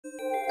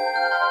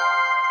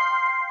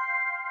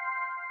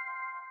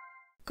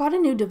Got a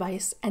new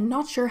device and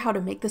not sure how to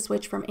make the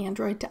switch from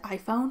Android to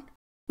iPhone?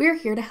 We're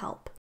here to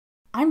help.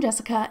 I'm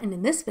Jessica, and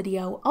in this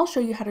video, I'll show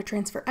you how to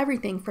transfer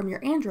everything from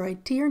your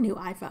Android to your new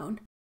iPhone.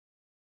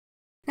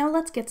 Now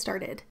let's get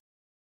started.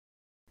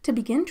 To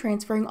begin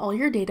transferring all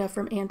your data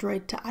from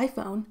Android to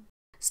iPhone,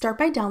 start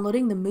by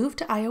downloading the Move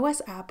to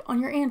iOS app on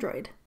your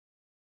Android.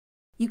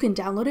 You can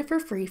download it for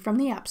free from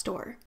the App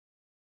Store.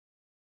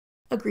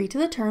 Agree to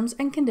the terms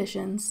and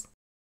conditions.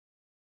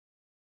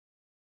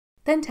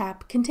 Then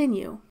tap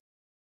Continue.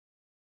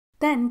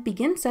 Then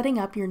begin setting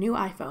up your new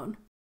iPhone.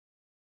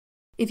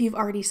 If you've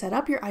already set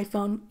up your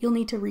iPhone, you'll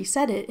need to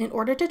reset it in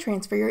order to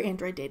transfer your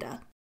Android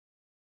data.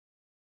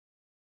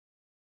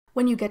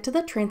 When you get to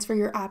the Transfer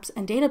Your Apps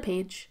and Data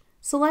page,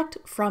 select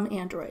From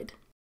Android.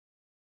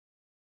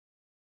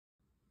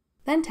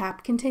 Then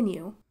tap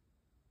Continue.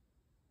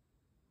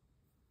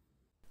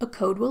 A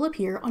code will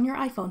appear on your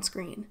iPhone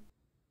screen.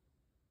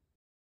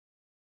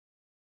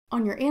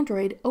 On your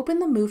Android, open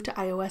the Move to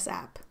iOS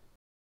app.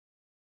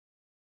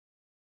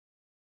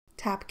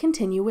 Tap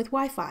Continue with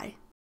Wi-Fi.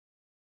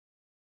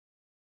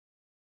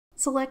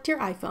 Select your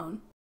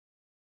iPhone.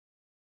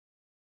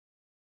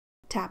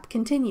 Tap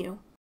Continue.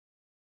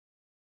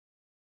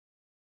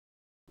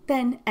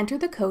 Then enter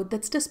the code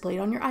that's displayed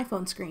on your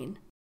iPhone screen.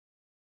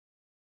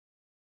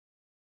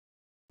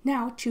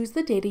 Now choose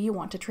the data you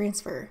want to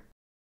transfer.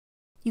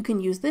 You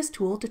can use this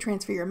tool to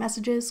transfer your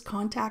messages,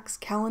 contacts,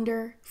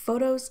 calendar,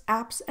 photos,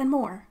 apps, and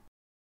more.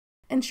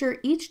 Ensure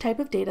each type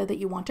of data that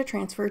you want to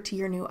transfer to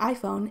your new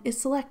iPhone is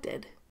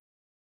selected.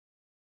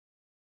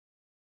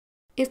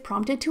 If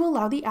prompted to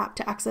allow the app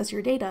to access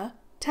your data,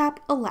 tap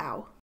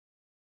Allow.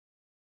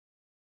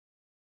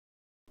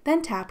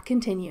 Then tap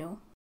Continue.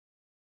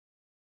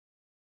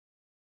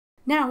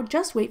 Now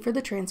just wait for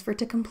the transfer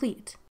to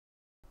complete.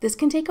 This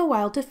can take a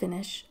while to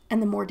finish,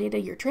 and the more data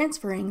you're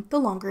transferring, the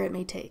longer it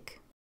may take.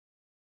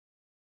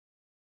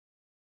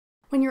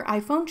 When your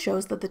iPhone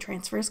shows that the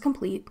transfer is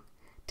complete,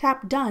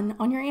 tap Done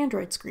on your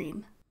Android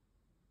screen.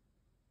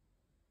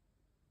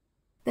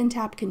 Then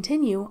tap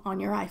Continue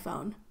on your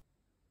iPhone.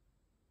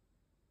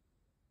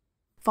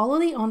 Follow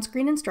the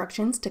on-screen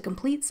instructions to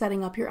complete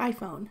setting up your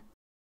iPhone.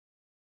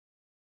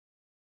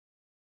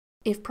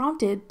 If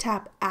prompted,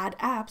 tap Add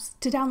Apps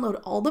to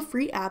download all the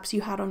free apps you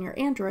had on your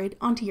Android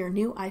onto your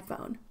new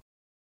iPhone.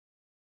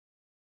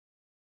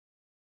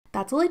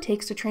 That's all it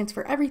takes to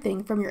transfer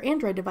everything from your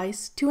Android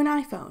device to an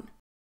iPhone.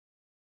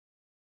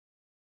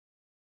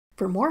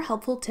 For more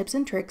helpful tips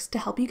and tricks to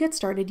help you get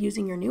started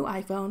using your new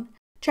iPhone,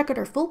 check out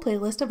our full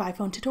playlist of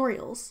iPhone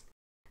tutorials.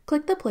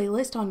 Click the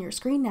playlist on your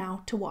screen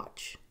now to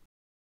watch.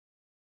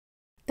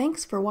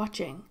 Thanks for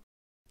watching.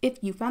 If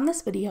you found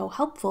this video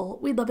helpful,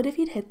 we'd love it if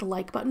you'd hit the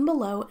like button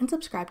below and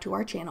subscribe to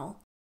our channel.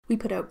 We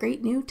put out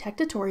great new tech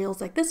tutorials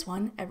like this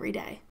one every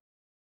day.